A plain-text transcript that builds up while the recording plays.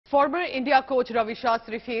Former India coach Ravi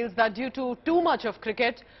Shastri feels that due to too much of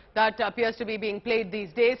cricket that appears to be being played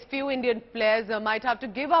these days, few Indian players might have to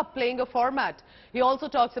give up playing a format. He also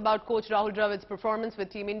talks about coach Rahul Dravid's performance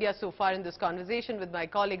with Team India so far in this conversation with my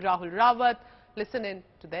colleague Rahul Rawat. Listen in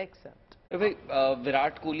to the excerpt.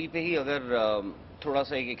 Virat Kohli पे ही अगर थोड़ा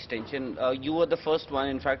सा एक extension, you were the first one,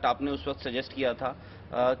 in fact आपने उस वक्त suggest किया था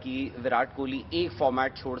कि विराट कोहली एक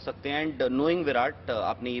फॉर्मेट छोड़ सकते हैं, एंड नोइंग विराट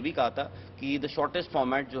आपने ये भी कहा था कि द शॉर्टेस्ट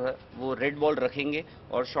फॉर्मेट जो है वो रेड बॉल रखेंगे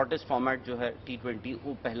और शॉर्टेस्ट फॉर्मेट जो है T20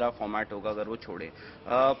 वो पहला फॉर्मेट होगा अगर वो छोड़े।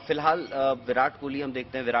 फिलहाल विराट कोहली हम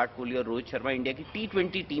देखते हैं, विराट कोहली और रोहित शर्मा इंडिया की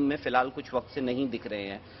T20 टीम में फिलहाल कुछ वक्त से नहीं दिख रहे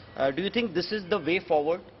हैं। Do you think this is the way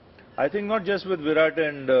forward? I think not just with Virat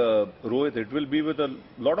and Rohit, it will be with a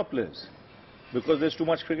lot of players because there's too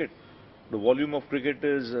much cricket. The volume of cricket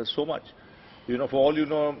is so much. You know, for all you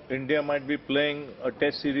know, India might be playing a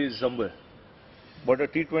test series somewhere, but a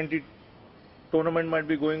T20 tournament might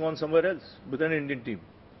be going on somewhere else with an Indian team.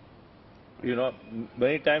 You know,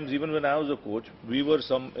 many times even when I was a coach, we were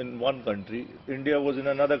in one country, India was in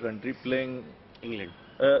another country playing England,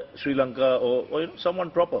 Sri Lanka or you know,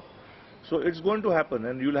 someone proper. So it's going to happen,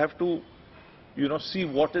 and you'll have to, you know, see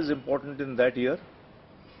what is important in that year,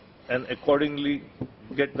 and accordingly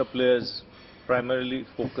get the players primarily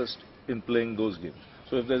focused in playing those games.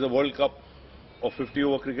 So if there's a World Cup of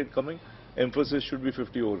 50-over cricket coming, emphasis should be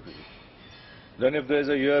 50-over cricket. Then if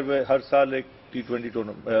there's a year where har saal ek T20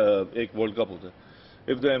 tournament, ek World Cup hota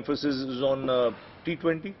hai, if the emphasis is on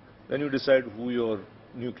T20, then you decide who your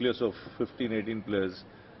nucleus of 15, 18 players,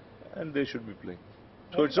 and they should be playing.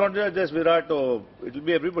 So it's not just Virat, or it will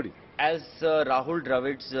be everybody. As Rahul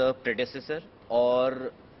Dravid's predecessor, और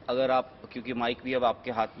अगर आप, क्योंकि mic भी अब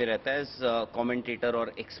आपके हाथ में रहता है, एज कमेंटेटर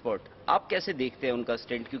और एक्सपर्ट, आप कैसे देखते हैं उनका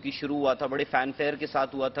स्टेंट? क्योंकि शुरू हुआ था बड़े फैनफेयर के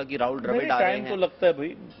साथ हुआ था कि राहुल द्रविड़ आ रहे हैं। टाइम तो लगता है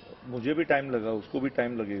भाई, मुझे भी टाइम लगा, उसको भी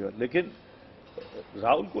टाइम लगेगा, लेकिन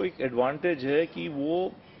राहुल को एक एडवांटेज है कि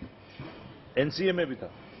वो एनसीए में भी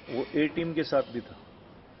था, वो ए टीम के साथ भी था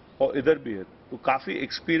और इधर भी है, तो काफी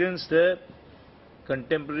एक्सपीरियंस्ड है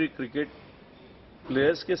कंटेम्प्रेरी क्रिकेट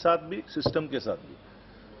प्लेयर्स के साथ भी, सिस्टम के साथ भी,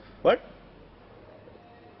 but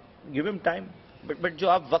give him time. But जो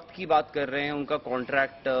आप वक्त की बात कर रहे हैं, उनका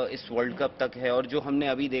कॉन्ट्रैक्ट इस वर्ल्ड कप तक है, और जो हमने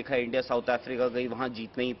अभी देखा है, इंडिया साउथ अफ्रीका गई, वहां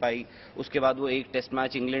जीत नहीं पाई, उसके बाद वो एक टेस्ट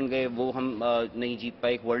मैच इंग्लैंड गए, वो हम नहीं जीत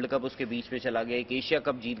पाए, एक वर्ल्ड कप उसके बीच में चला गया, एक एशिया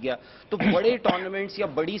कप जीत गया। तो बड़े टूर्नामेंट्स या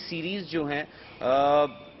बड़ी सीरीज जो हैं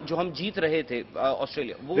जो हम जीत रहे थे,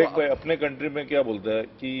 ऑस्ट्रेलिया, वो देख भाई, अपने कंट्री में क्या बोलता है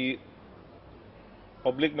कि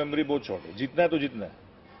पब्लिक मेमोरी बहुत शॉर्ट है, जीतना है तो जीतना है।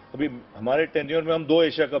 अभी हमारे टेन्योर में हम 2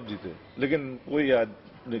 एशिया कप जीते, लेकिन कोई याद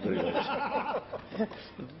नहीं करेगा।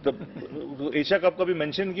 तो एशिया कप का भी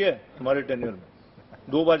मेंशन किया है हमारे टेन्योर में,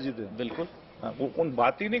 2 बार जीते। बिल्कुल, हाँ, वो कौन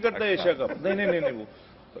बात ही नहीं करता एशिया कप। नहीं नहीं नहीं नहीं, वो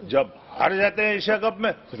जब हार जाते हैं एशिया कप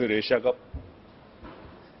में तो फिर एशिया कप,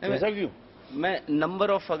 ऐसा क्यों? मैं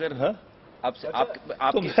नंबर ऑफ, अगर आपसे आप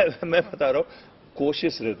तो मैं बता रहा हूँ,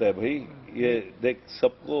 कोशिश रहता है भाई, ये देख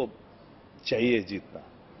सबको चाहिए जीतना,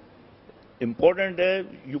 इंपॉर्टेंट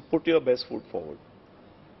है you put your best foot forward,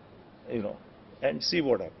 you know, and see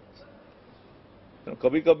what happens.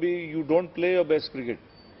 कभी कभी you don't play your best cricket,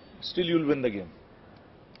 still you will win the game,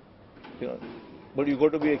 you know, but you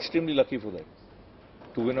got to be extremely lucky for that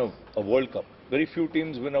to win a world cup. Very few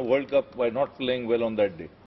teams win a World Cup by not playing well on that day.